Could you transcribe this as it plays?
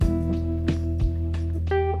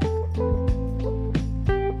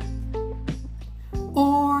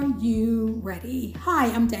Journey. Hi,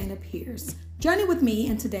 I'm Dana Pierce. Journey with me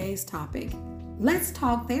in today's topic. Let's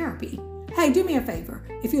talk therapy. Hey, do me a favor.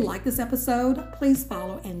 If you like this episode, please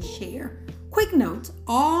follow and share. Quick note,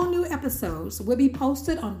 all new episodes will be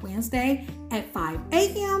posted on Wednesday at 5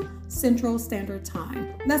 a.m. Central Standard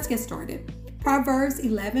Time. Let's get started. Proverbs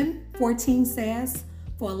 11:14 says,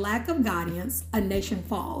 "For lack of guidance, a nation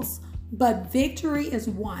falls, but victory is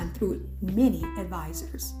won through many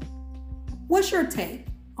advisors." What's your take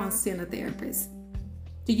on seeing a therapist?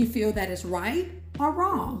 Do you feel that it's right or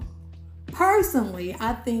wrong? Personally,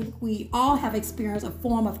 I think we all have experienced a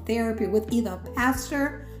form of therapy with either a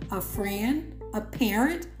pastor, a friend, a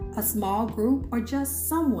parent, a small group, or just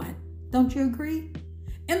someone. Don't you agree?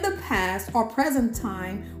 In the past or present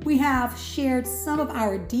time, we have shared some of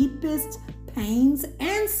our deepest pains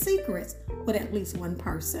and secrets with at least one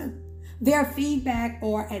person. Their feedback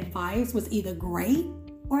or advice was either great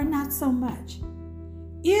or not so much.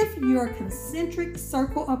 If your concentric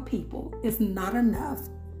circle of people is not enough,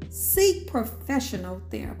 seek professional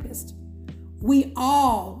therapists. We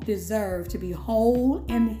all deserve to be whole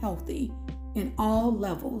and healthy in all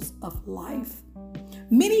levels of life.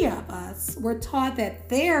 Many of us were taught that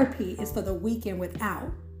therapy is for the weak and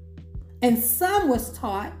without, and some was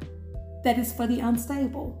taught that it's for the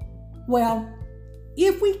unstable. Well,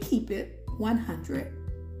 if we keep it 100,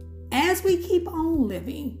 as we keep on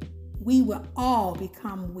living, we will all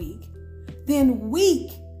become weak. Then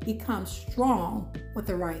weak becomes strong with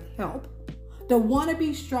the right help. The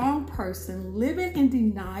wannabe strong person living in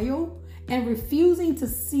denial and refusing to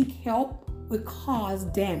seek help would cause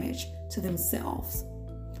damage to themselves.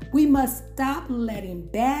 We must stop letting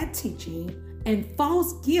bad teaching and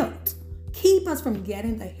false guilt keep us from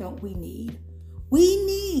getting the help we need. We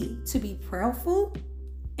need to be prayerful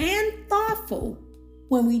and thoughtful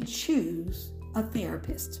when we choose a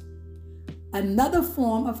therapist. Another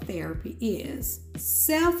form of therapy is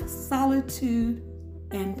self-solitude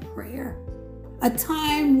and prayer. A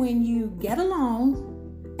time when you get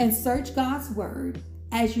alone and search God's word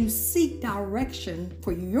as you seek direction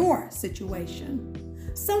for your situation.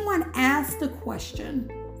 Someone asked the question,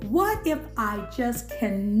 what if I just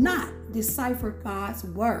cannot decipher God's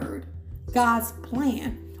word, God's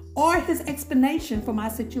plan, or his explanation for my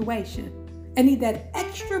situation, and need that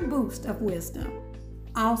extra boost of wisdom?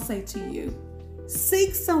 I'll say to you,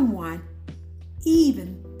 seek someone,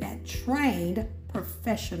 even that trained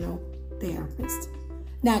professional therapist.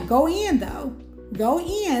 Now go in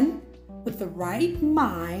with the right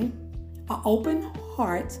mind, an open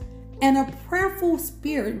heart, and a prayerful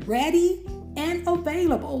spirit ready and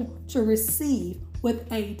available to receive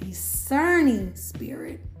with a discerning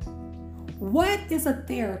spirit. What is a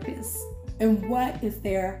therapist and what is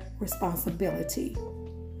their responsibility?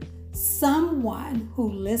 Someone who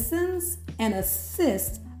listens and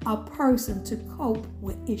assists a person to cope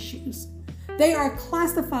with issues. They are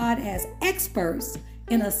classified as experts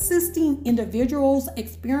in assisting individuals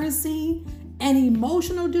experiencing an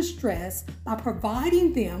emotional distress by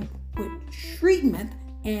providing them with treatment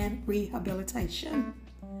and rehabilitation.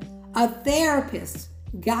 A therapist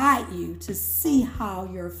guides you to see how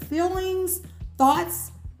your feelings,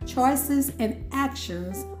 thoughts, choices, and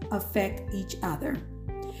actions affect each other.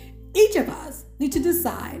 Each of us need to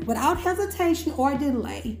decide without hesitation or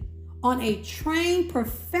delay on a trained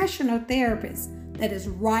professional therapist that is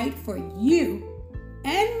right for you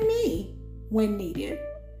and me when needed.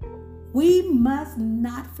 We must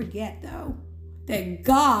not forget, though, that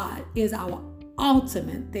God is our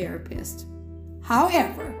ultimate therapist.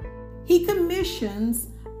 However, he commissions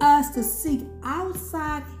us to seek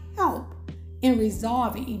outside help in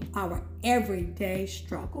resolving our everyday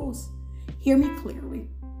struggles. Hear me clearly.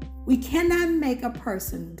 We cannot make a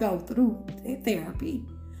person go through therapy.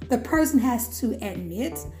 The person has to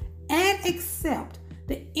admit and accept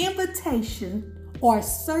the invitation or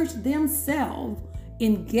search themselves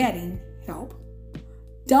in getting help.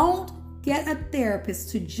 Don't get a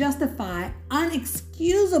therapist to justify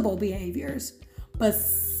unexcusable behaviors, but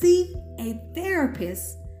seek a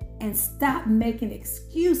therapist and stop making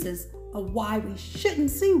excuses of why we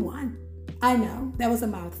shouldn't see one. I know, that was a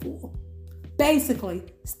mouthful. Basically,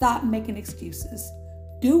 stop making excuses.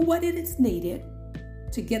 Do what it is needed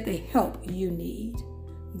to get the help you need.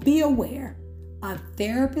 Be aware, a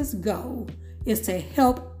therapist's goal is to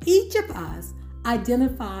help each of us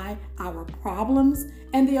identify our problems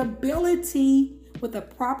and the ability with the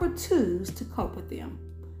proper tools to cope with them.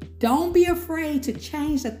 Don't be afraid to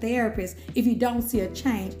change the therapist if you don't see a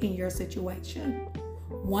change in your situation.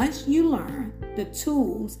 Once you learn the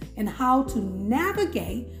tools and how to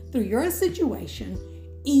navigate through your situation,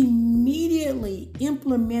 immediately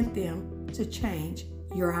implement them to change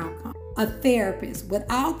your outcome. A therapist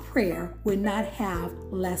without prayer would not have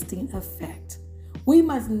lasting effect. We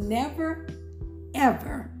must never,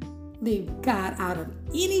 ever leave God out of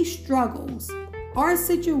any struggles or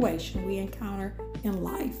situation we encounter in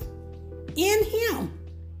life. In Him,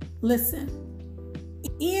 listen,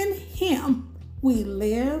 in Him we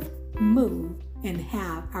live, move, and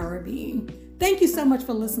have our being. Thank you so much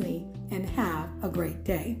for listening and have a great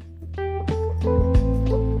day.